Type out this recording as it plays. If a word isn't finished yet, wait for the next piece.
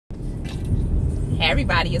Hey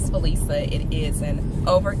everybody, it's Felisa. It is an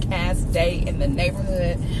overcast day in the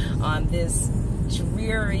neighborhood on this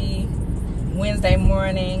dreary Wednesday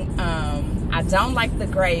morning. I don't like the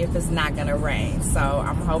gray if it's not gonna rain, so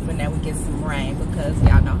I'm hoping that we get some rain because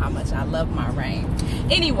y'all know how much I love my rain.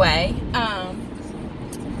 Anyway,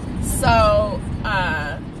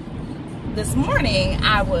 this morning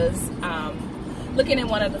I was looking at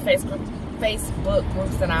one of the Facebook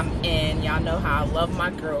groups that I'm in. Y'all know how I love my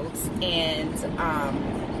groups, and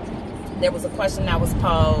there was a question that was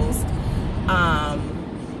posed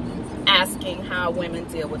asking how women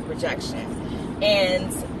deal with rejection.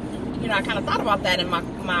 And you know, I kind of thought about that, and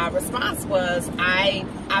my response was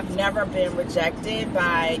I've never been rejected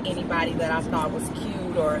by anybody that I thought was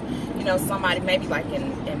cute, or you know, somebody maybe like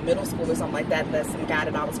in middle school or something like that, some guy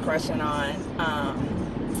that I was crushing on,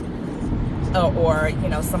 or you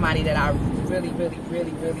know, somebody that I really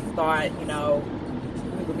thought, you know,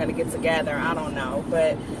 we were gonna get together. I don't know,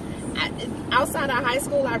 but outside of high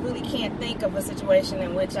school, I really can't think of a situation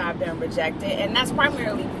in which I've been rejected, and that's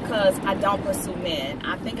primarily because I don't pursue men.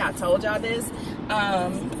 I think I told y'all this.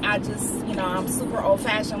 I just, you know, I'm super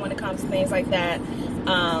old-fashioned when it comes to things like that.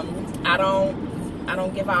 I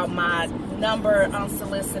don't give out my number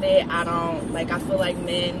unsolicited. I feel like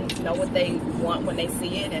men know what they want when they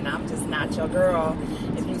see it, and I'm just not your girl.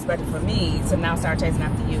 If you expect it from me to now start chasing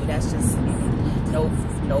after you, that's just nope,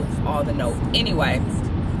 all the nope. Anyway,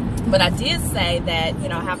 but I did say that, you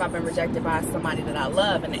know, have I been rejected by somebody that I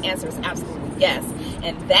love? And the answer is absolutely yes.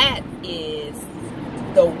 And that is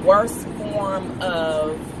the worst form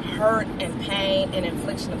of hurt and pain and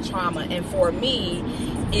infliction of trauma. And for me,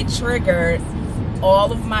 it triggered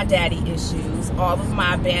all of my daddy issues, all of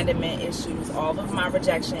my abandonment issues, all of my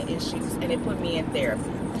rejection issues, and it put me in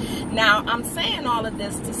therapy. Now, I'm saying all of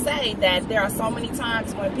this to say that there are so many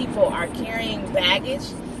times when people are carrying baggage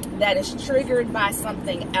that is triggered by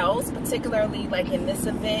something else, particularly like in this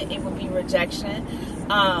event, it would be rejection.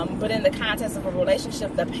 But in the context of a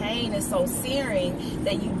relationship, the pain is so searing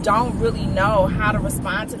that you don't really know how to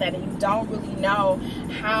respond to that, and you don't really know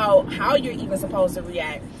how you're even supposed to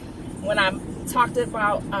react. When I talked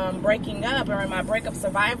about breaking up, or in my breakup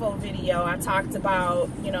survival video, I talked about,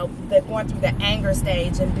 you know, going through the anger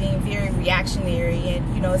stage and being very reactionary,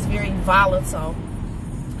 and you know, it's very volatile.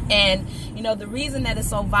 And, you know, the reason that it's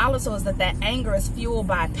so volatile is that anger is fueled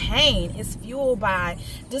by pain. It's fueled by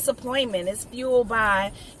disappointment. It's fueled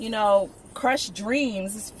by, you know, crushed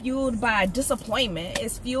dreams. It's fueled by disappointment.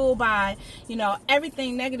 It's fueled by, you know,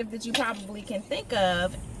 everything negative that you probably can think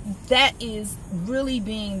of. That is really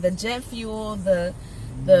being the jet fuel, the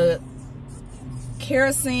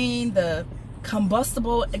kerosene, the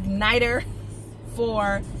combustible igniter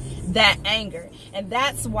for that anger. And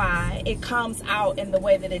that's why it comes out in the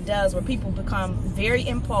way that it does, where people become very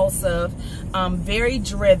impulsive, very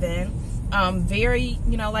driven, very,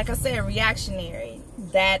 you know, like I said, reactionary.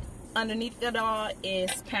 That underneath it all is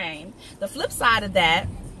pain. The flip side of that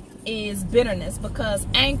is bitterness, because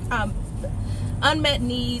unmet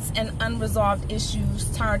needs and unresolved issues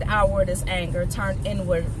turned outward is anger, turned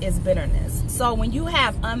inward is bitterness. So when you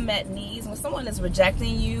have unmet needs, when someone is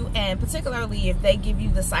rejecting you, and particularly if they give you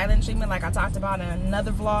the silent treatment like I talked about in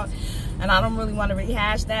another vlog, and I don't really want to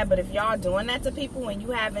rehash that, but if y'all doing that to people when you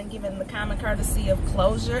haven't given the common courtesy of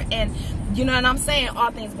closure, and you know, and I'm saying all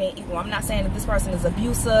things being equal, I'm not saying that this person is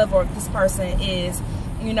abusive or if this person is,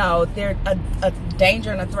 you know, they're a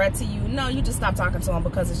danger and a threat to you. No, you just stop talking to them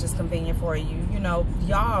because it's just convenient for you. You know,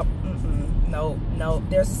 y'all, no,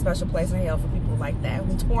 there's a special place in hell for people like that,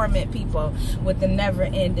 who torment people with the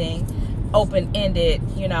never-ending, open-ended,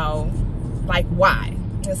 you know, like, why?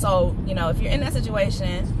 And so, you know, if you're in that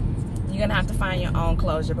situation, you're gonna have to find your own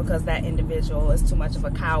closure, because that individual is too much of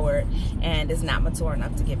a coward and is not mature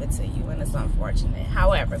enough to give it to you, and it's unfortunate.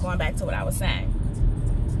 However, going back to what I was saying,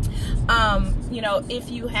 you know, if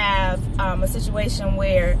you have a situation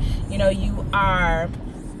where, you know, you are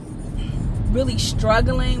really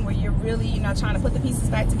struggling, where you're really, you know, trying to put the pieces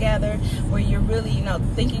back together, where you're really, you know,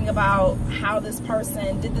 thinking about how this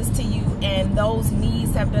person did this to you, and those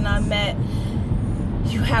needs have been unmet,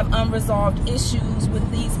 you have unresolved issues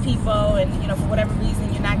with these people, and, you know, for whatever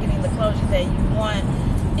reason you're not getting the closure that you want,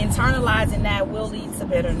 internalizing that will lead to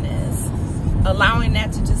bitterness. Allowing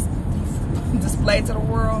that to just display to the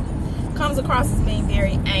world comes across as being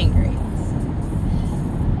very angry.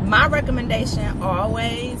 My recommendation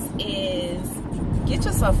always is get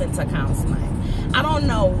yourself into counseling. I don't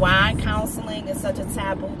know why counseling is such a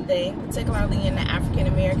taboo thing, particularly in the African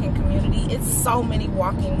American community. It's so many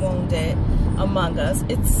walking wounded among us.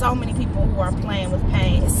 It's so many people who are playing with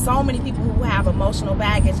pain. It's so many people who have emotional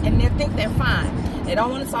baggage and they think they're fine. They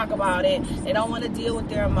don't want to talk about it. They don't want to deal with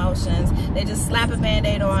their emotions. They just slap a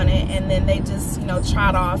Band-Aid on it and then they just, you know,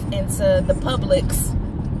 trot off into the Publix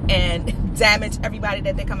and damage everybody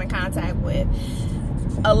that they come in contact with.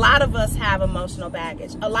 A lot of us have emotional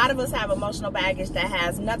baggage. A lot of us have emotional baggage that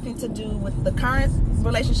has nothing to do with the current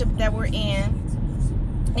relationship that we're in.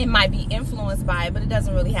 It might be influenced by it, but it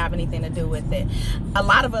doesn't really have anything to do with it. A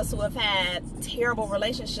lot of us who have had terrible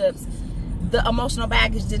relationships, the emotional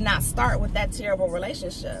baggage did not start with that terrible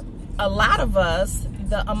relationship. A lot of us,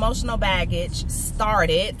 the emotional baggage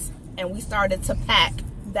started, and we started to pack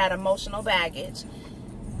that emotional baggage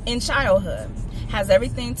in childhood. Has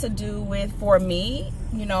everything to do with, for me,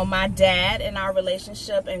 you know, my dad and our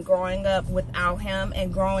relationship and growing up without him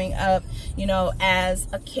and growing up, you know, as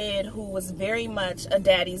a kid who was very much a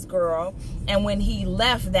daddy's girl. And when he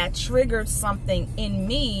left, that triggered something in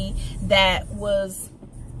me that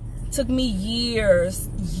took me years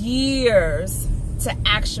to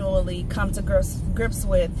actually come to grips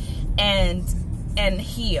with and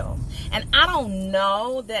heal. And I don't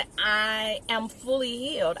know that I am fully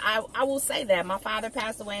healed. I will say that. My father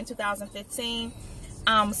passed away in 2015.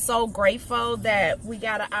 I'm so grateful that we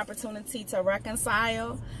got an opportunity to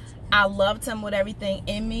reconcile. I loved him with everything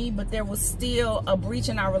in me, but there was still a breach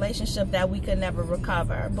in our relationship that we could never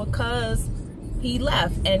recover because he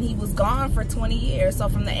left and he was gone for 20 years. So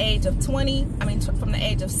from the age of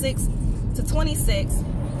 6 to 26,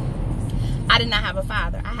 I did not have a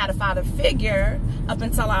father. I had a father figure up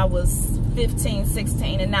until I was 15,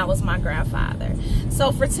 16, and that was my grandfather.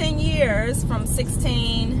 So for 10 years, from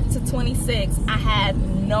 16 to 26, I had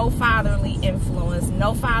no fatherly influence,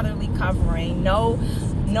 no fatherly covering, no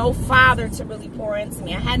father to really pour into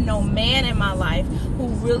me. I had no man in my life who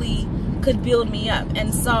really could build me up.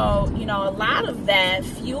 And so, you know, a lot of that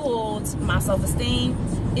fueled my self-esteem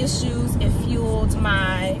issues. It fueled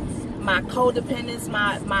my codependence,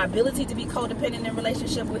 my ability to be codependent in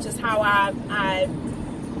relationship, which is how I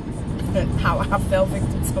fell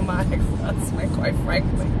victim to my ex-husband, quite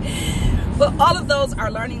frankly. But all of those are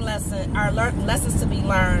lessons to be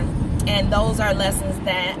learned, and those are lessons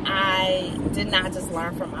that I did not just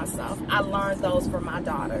learn for myself. I learned those for my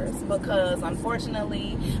daughters because,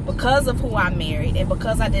 unfortunately, because of who I married and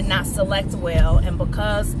because I did not select well and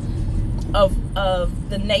because of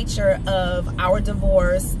the nature of our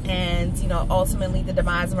divorce and, you know, ultimately the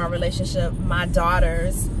demise of our relationship, my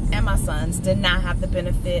daughters and my sons did not have the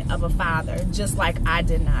benefit of a father, just like I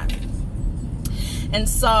did not. And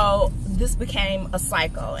so this became a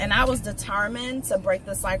cycle, and I was determined to break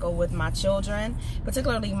the cycle with my children,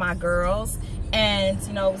 particularly my girls. And,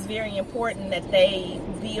 you know, it was very important that they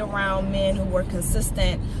be around men who were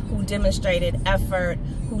consistent, who demonstrated effort,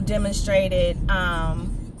 who demonstrated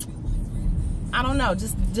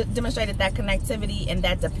demonstrated that connectivity and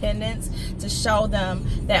that dependence, to show them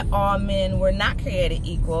that all men were not created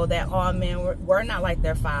equal, that all men were not like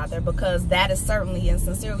their father, because that is certainly and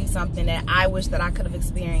sincerely something that I wish that I could have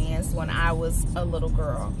experienced when I was a little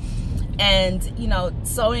girl. And, you know,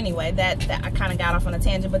 so anyway, that I kind of got off on a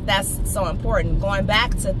tangent, but that's so important. Going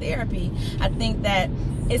back to therapy, I think that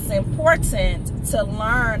it's important to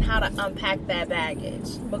learn how to unpack that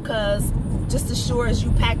baggage, because just as sure as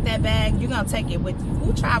you pack that bag, you're going to take it with you.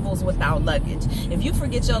 Who travels without luggage? If you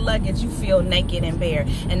forget your luggage, you feel naked and bare.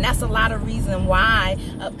 And that's a lot of reason why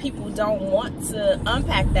people don't want to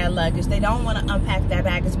unpack that luggage. They don't want to unpack that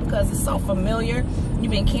baggage because it's so familiar.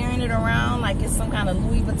 You've been carrying it around like it's some kind of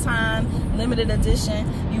Louis Vuitton limited edition.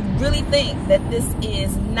 You really think that this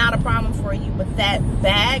is not a problem for you, but that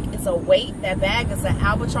bag is a weight. That bag is an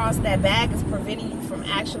albatross. That bag is preventing you from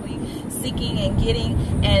actually seeking and getting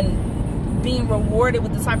and being rewarded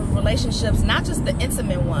with the type of relationships, not just the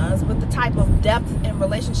intimate ones, but the type of depth in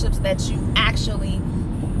relationships that you actually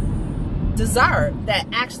deserve, that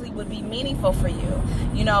actually would be meaningful for you.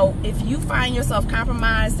 You know, if you find yourself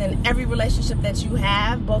compromised in every relationship that you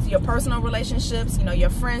have, both your personal relationships, you know, your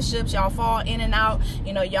friendships, y'all fall in and out,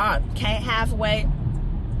 you know, y'all can't halfway,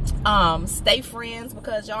 Stay friends,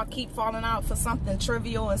 because y'all keep falling out for something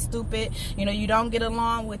trivial and stupid. You know, you don't get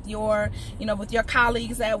along with your, with your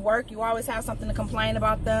colleagues at work. You always have something to complain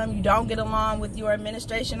about them. You don't get along with your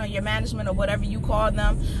administration or your management or whatever you call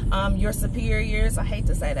them, your superiors. I hate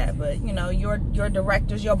to say that, but your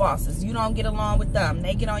directors, your bosses. You don't get along with them.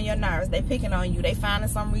 They get on your nerves. They picking on you. They finding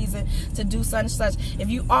some reason to do such and such. If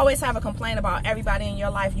you always have a complaint about everybody in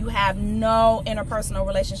your life, you have no interpersonal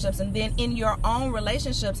relationships. And then in your own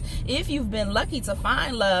relationships, if you've been lucky to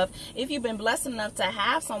find love, if you've been blessed enough to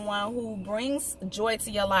have someone who brings joy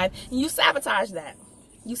to your life, you sabotage that.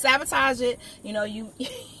 You sabotage it.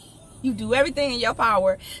 You do everything in your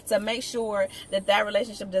power to make sure that that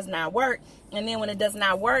relationship does not work. And then when it does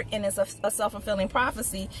not work and it's a self-fulfilling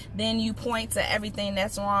prophecy, then you point to everything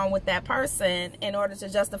that's wrong with that person in order to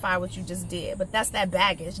justify what you just did. But that's that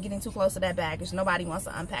baggage, getting too close to that baggage. Nobody wants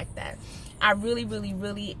to unpack that. I really, really,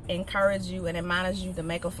 really encourage you and admonish you to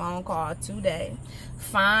make a phone call today.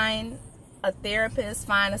 Find a therapist,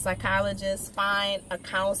 find a psychologist, find a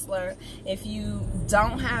counselor. If you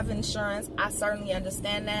don't have insurance, I certainly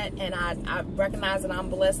understand that, and I recognize that I'm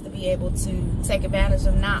blessed to be able to take advantage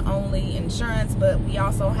of not only insurance, but we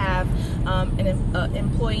also have an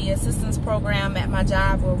employee assistance program at my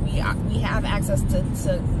job where we have access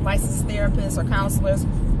to licensed therapists or counselors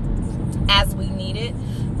as we need it,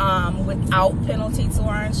 without penalty to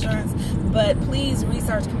our insurance. But please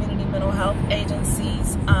research community mental health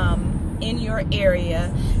agencies in your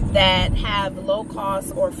area that have low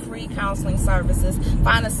cost or free counseling services.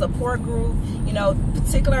 Find a support group,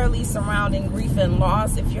 particularly surrounding grief and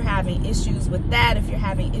loss. If you're having issues with that, if you're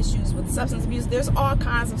having issues with substance abuse, there's all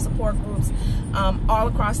kinds of support groups all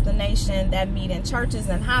across the nation that meet in churches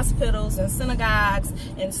and hospitals and synagogues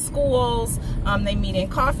and schools. They meet in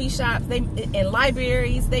coffee shops, in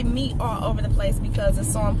libraries. They meet all over the place because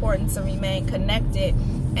it's so important to remain connected.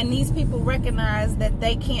 And these people recognize that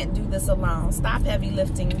they can't do this alone. Stop heavy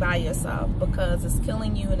lifting by yourself, because it's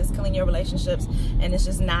killing you and it's killing your relationships, and it's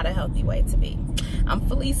just not a healthy way to be. I'm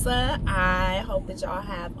Felisa. I hope that y'all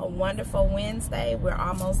have a wonderful Wednesday. We're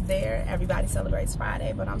almost there. Everybody celebrates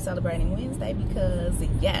Friday, but I'm celebrating Wednesday because,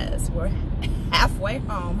 yes, we're halfway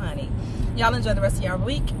home, honey. Y'all enjoy the rest of your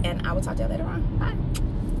week, and I will talk to y'all later on. Bye.